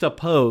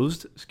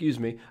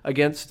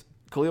 against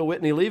Kahlil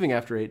Whitney leaving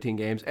after 18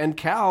 games. And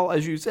Cal,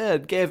 as you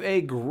said, gave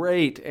a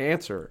great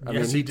answer. I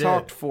mean, he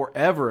talked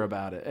forever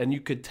about it. And you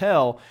could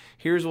tell,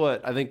 here's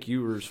what I think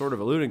you were sort of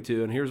alluding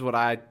to, and here's what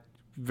I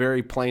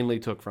very plainly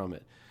took from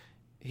it.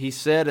 He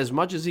said as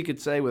much as he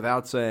could say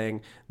without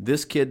saying,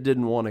 this kid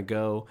didn't want to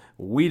go,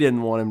 we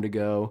didn't want him to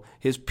go,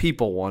 his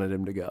people wanted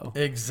him to go.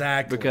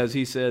 Exactly. Because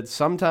he said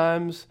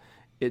sometimes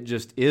it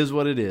just is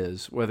what it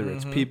is, whether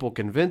it's people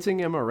convincing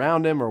him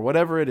around him or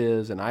whatever it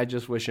is, and I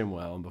just wish him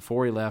well. And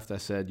before he left, I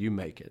said, you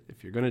make it.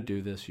 If you're going to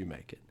do this, you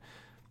make it.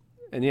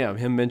 And yeah,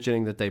 him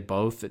mentioning that that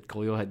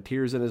Kahlil had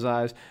tears in his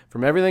eyes.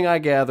 From everything I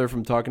gather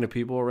from talking to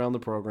people around the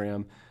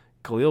program,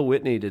 Kahlil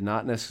Whitney did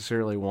not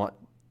necessarily want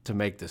to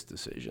make this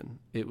decision.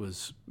 It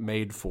was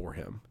made for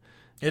him.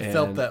 It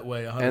felt that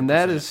way 100%. And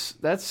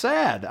that's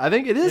sad. I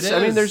think it is.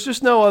 I mean, there's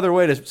just no other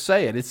way to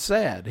say it. It's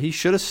sad. He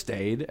should have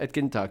stayed at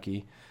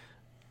Kentucky.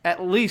 At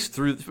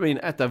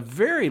the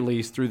very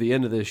least through the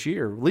end of this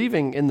year.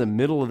 Leaving in the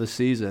middle of the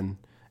season,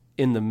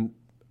 in the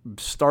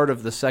start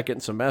of the second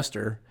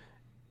semester,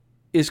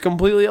 is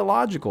completely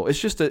illogical.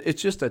 It's just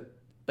a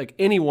like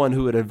anyone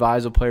who would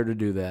advise a player to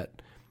do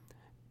that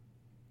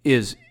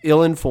is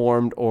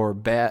ill-informed or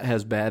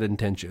has bad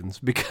intentions,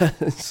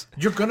 because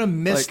you're going to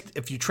miss,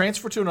 if you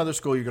transfer to another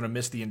school, you're going to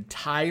miss the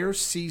entire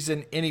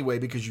season anyway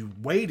because you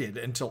waited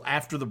until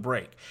after the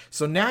break.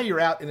 So now you're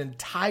out an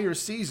entire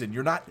season.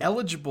 You're not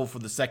eligible for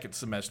the second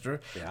semester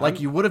like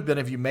you would have been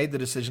if you made the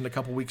decision a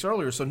couple weeks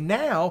earlier. So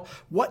now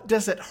what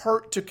does it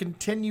hurt to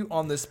continue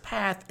on this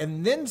path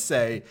and then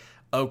say,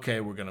 okay,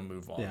 we're going to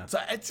move on? Yeah. So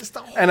it's just a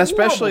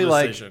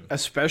horrible decision.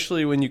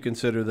 Especially when you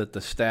consider that the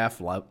staff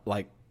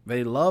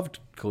they loved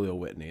Khalil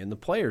Whitney, and the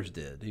players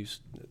did.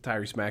 He's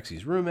Tyrese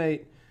Maxey's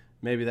roommate.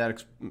 Maybe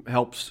that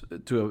helps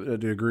to a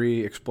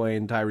degree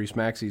explain Tyrese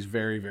Maxey's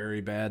very,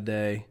 very bad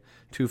day.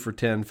 2 for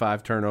 10,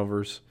 5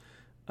 turnovers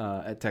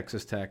at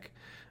Texas Tech.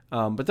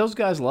 But those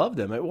guys loved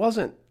him. It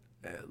wasn't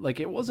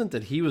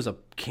that he was a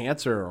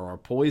cancer or a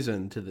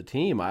poison to the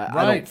team. I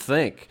don't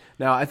think.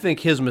 Now, I think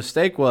his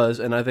mistake was,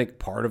 and I think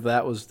part of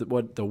that was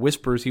what the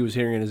whispers he was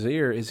hearing in his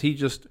ear, is he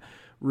just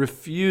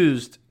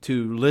refused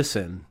to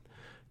listen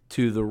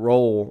to the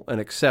role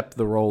and accept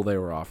the role they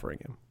were offering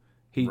him.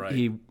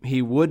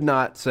 He would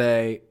not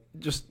say,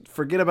 just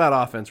forget about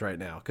offense right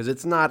now because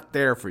it's not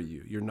there for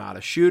you. You're not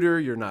a shooter.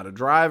 You're not a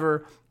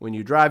driver. When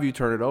you drive, you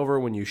turn it over.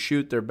 When you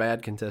shoot, they're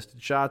bad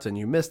contested shots and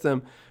you miss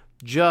them.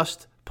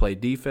 Just play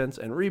defense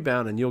and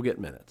rebound and you'll get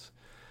minutes.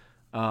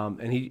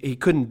 And he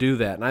couldn't do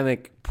that. And I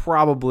think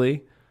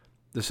probably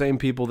the same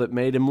people that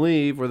made him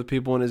leave were the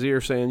people in his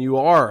ear saying, you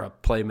are a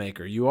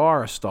playmaker, you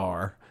are a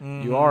star,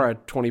 you are a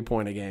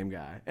 20-point-a-game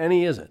guy. And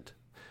he isn't.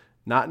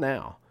 Not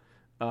now.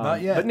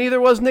 Not yet. But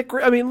neither was Nick.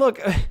 I mean, look,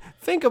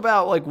 think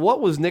about what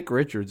was Nick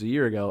Richards a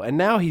year ago, and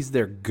now he's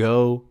their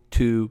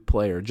go-to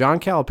player. John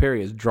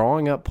Calipari is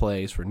drawing up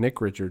plays for Nick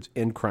Richards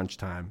in crunch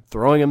time,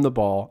 throwing him the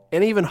ball,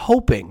 and even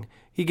hoping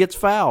he gets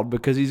fouled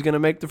because he's going to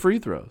make the free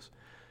throws.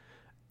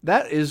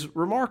 That is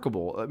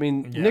remarkable. I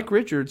mean, Nick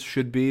Richards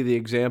should be the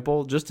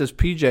example, just as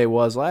PJ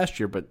was last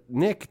year, but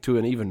Nick to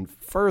an even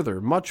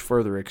much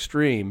further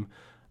extreme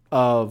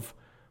of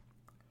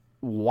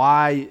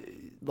why,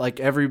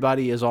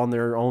 everybody is on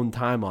their own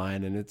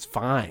timeline and it's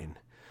fine.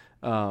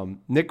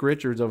 Nick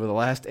Richards over the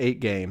last 8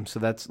 games, so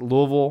that's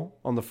Louisville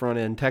on the front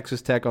end,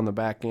 Texas Tech on the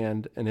back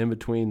end, and in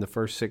between the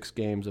first 6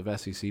 games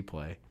of SEC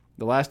play.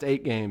 The last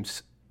 8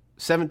 games,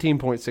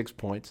 17.6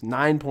 points,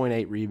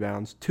 9.8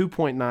 rebounds,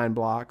 2.9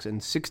 blocks,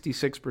 and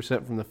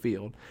 66% from the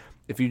field.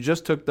 If you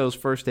just took those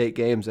first 8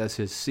 games as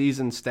his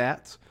season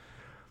stats,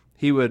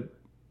 he would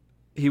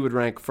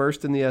rank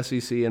first in the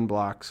SEC in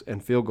blocks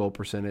and field goal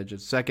percentage, and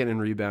second in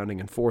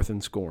rebounding, and 4th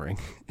in scoring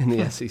in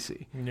the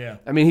SEC. Yeah.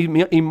 I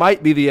mean, he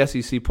might be the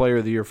SEC Player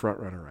of the Year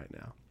frontrunner right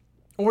now.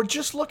 Or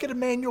just look at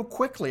Emmanuel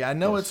Quickley. I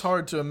know it's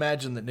hard to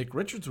imagine that Nick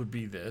Richards would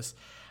be this.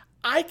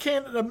 I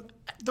can't.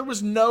 There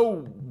was no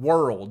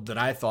world that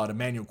I thought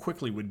Emmanuel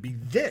Quickley would be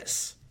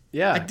this.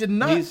 Yeah, I did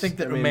not think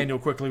that Emmanuel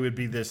Quickley would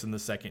be this in the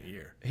second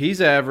year. He's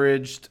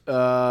averaged the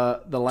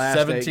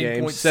last 8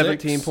 games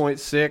 17.6,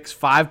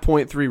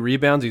 5.3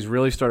 rebounds. He's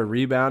really started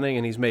rebounding,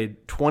 and he's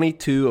made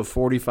 22 of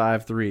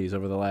 45 threes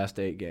over the last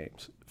 8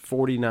 games,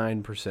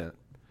 49%.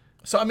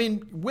 So, I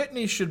mean,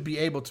 Whitney should be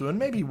able to, and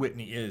maybe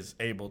Whitney is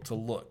able to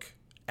look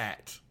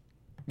at,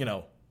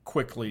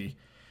 Quickley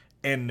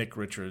and Nick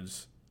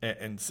Richards.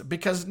 And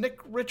because Nick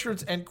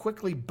Richards and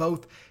Quickley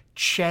both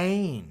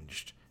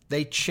changed.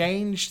 They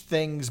changed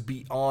things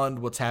beyond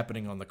what's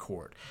happening on the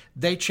court.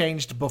 They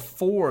changed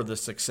before the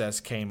success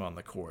came on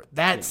the court.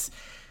 That's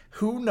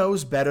who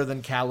knows better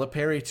than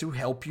Calipari to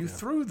help you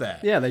through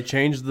that. Yeah, they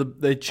changed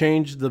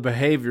the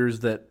behaviors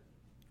that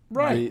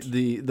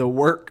the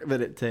work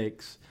that it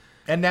takes.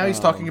 And now he's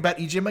talking about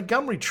E.J.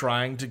 Montgomery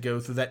trying to go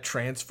through that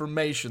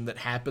transformation that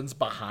happens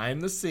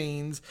behind the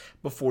scenes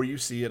before you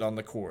see it on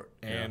the court.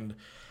 And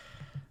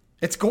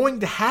it's going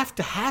to have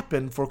to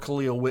happen for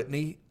Khalil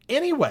Whitney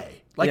anyway.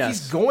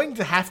 He's going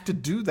to have to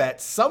do that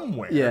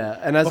somewhere. Yeah,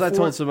 and as I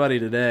told somebody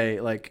today,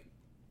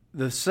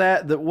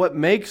 what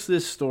makes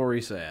this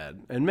story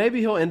sad, and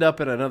maybe he'll end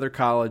up at another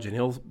college and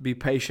he'll be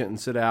patient and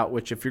sit out,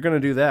 which if you're going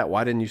to do that,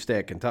 why didn't you stay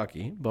at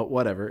Kentucky? But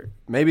whatever.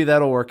 Maybe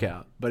that'll work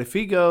out. But if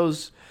he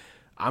goes,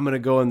 I'm going to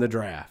go in the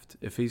draft.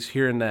 If he's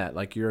hearing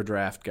that, you're a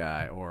draft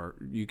guy, or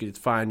it's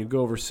fine, you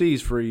go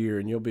overseas for a year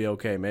and you'll be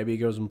okay. Maybe he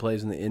goes and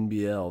plays in the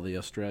NBL, the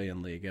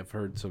Australian League. I've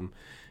heard some,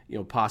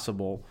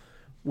 possible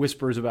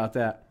whispers about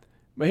that.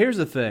 But here's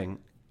the thing.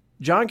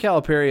 John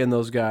Calipari and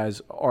those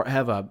guys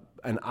have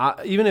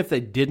even if they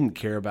didn't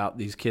care about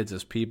these kids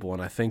as people,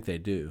 and I think they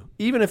do,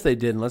 even if they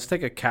didn't, let's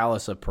take a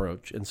callous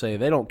approach and say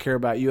they don't care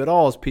about you at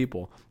all as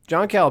people.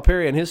 John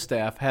Calipari and his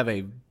staff have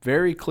a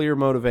very clear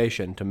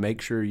motivation to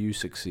make sure you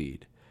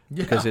succeed.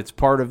 Because it's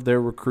part of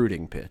their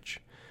recruiting pitch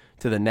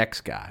to the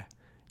next guy.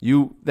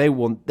 They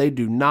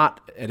do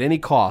not at any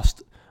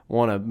cost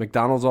want a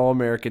McDonald's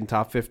All-American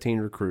top 15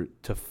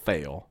 recruit to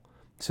fail.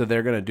 So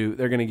they're going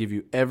to give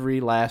you every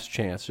last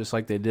chance, just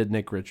like they did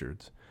Nick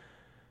Richards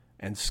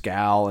and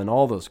Scal and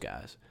all those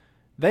guys.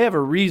 They have a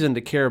reason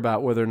to care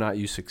about whether or not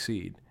you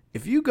succeed.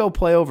 If you go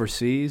play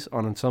overseas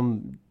on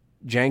some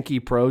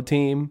janky pro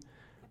team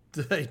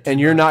and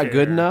you're not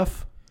good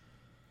enough,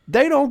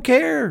 They don't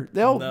care.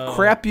 They'll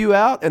crap you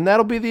out, and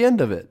that'll be the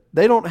end of it.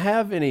 They don't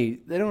have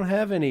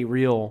any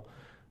real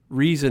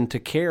reason to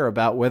care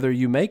about whether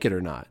you make it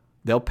or not.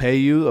 They'll pay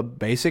you a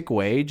basic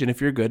wage, and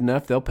if you're good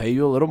enough, they'll pay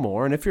you a little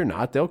more, and if you're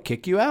not, they'll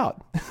kick you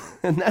out.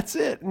 And that's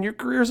it, and your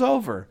career's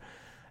over.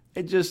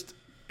 And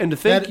to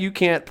think you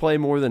can't play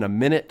more than a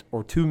minute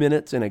or 2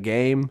 minutes in a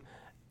game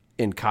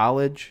in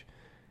college,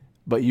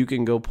 but you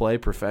can go play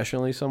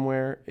professionally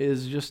somewhere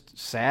is just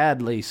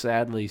sadly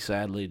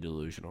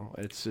delusional.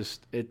 It's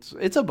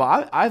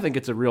I think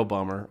it's a real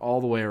bummer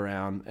all the way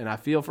around, and I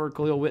feel for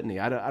Khalil Whitney.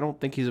 I don't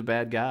think he's a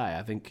bad guy.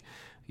 I think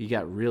he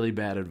got really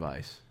bad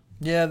advice.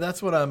 Yeah,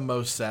 that's what I'm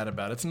most sad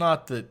about. It's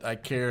not that I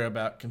care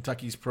about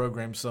Kentucky's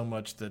program so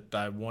much that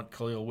I want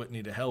Khalil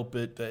Whitney to help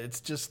it. It's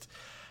just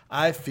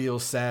I feel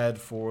sad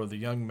for the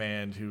young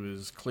man who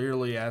is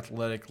clearly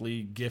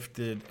athletically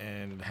gifted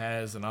and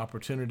has an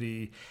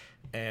opportunity,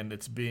 and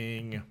it's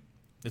being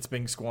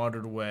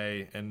squandered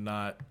away, and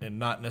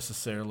not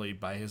necessarily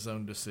by his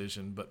own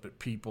decision, but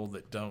people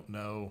that don't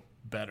know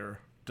better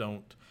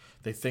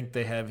they think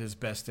they have his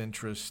best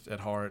interest at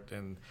heart,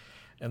 and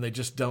they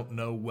just don't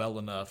know well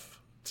enough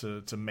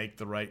to make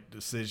the right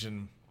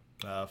decision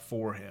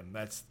for him.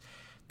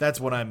 That's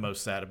what I'm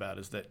most sad about,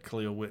 is that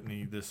Khalil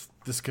Whitney,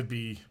 this could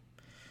be,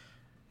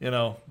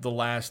 the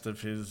last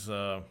of his.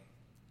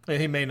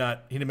 He may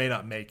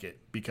not make it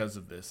because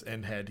of this,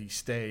 and had he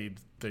stayed,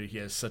 he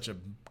has such a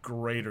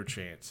greater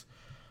chance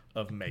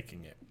of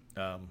making it.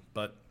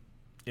 But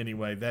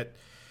anyway, that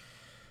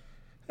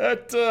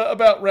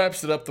about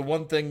wraps it up. The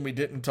one thing we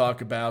didn't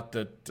talk about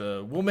that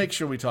we'll make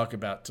sure we talk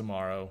about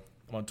tomorrow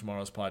on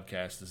tomorrow's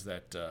podcast is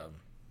that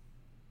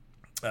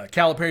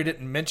Calipari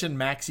didn't mention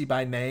Maxey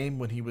by name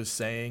when he was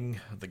saying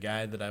the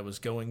guy that I was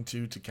going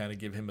to kind of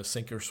give him a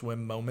sink or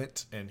swim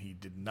moment, and he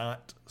did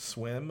not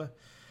swim,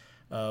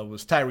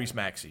 was Tyrese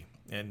Maxey.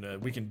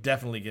 And we can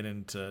definitely get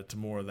into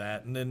more of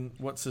that. And then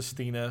what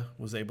Sestina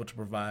was able to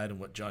provide and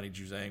what Johnny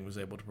Juzang was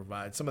able to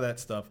provide. Some of that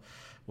stuff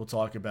we'll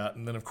talk about.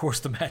 And then, of course,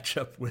 the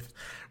matchup with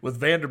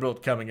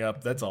Vanderbilt coming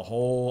up. That's a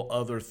whole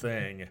other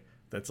thing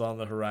that's on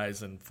the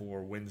horizon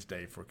for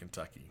Wednesday for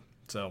Kentucky.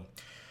 So,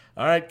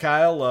 all right,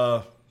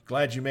 Kyle,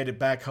 glad you made it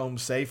back home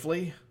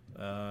safely.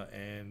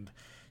 And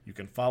you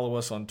can follow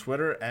us on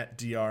Twitter at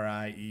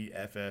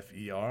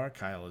DRIEFFER.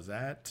 Kyle is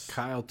at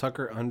Kyle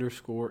Tucker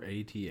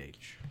 _ATH.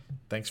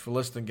 Thanks for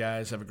listening,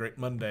 guys. Have a great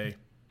Monday.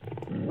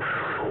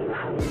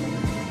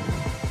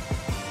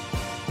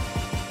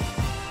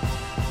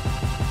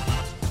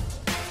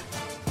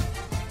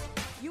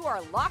 You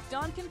are Locked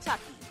On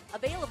Kentucky.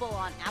 Available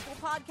on Apple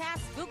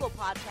Podcasts, Google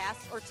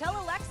Podcasts, or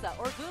tell Alexa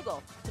or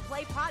Google to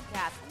play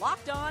podcast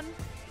Locked On.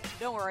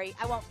 Don't worry,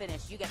 I won't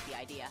finish. You get the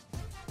idea.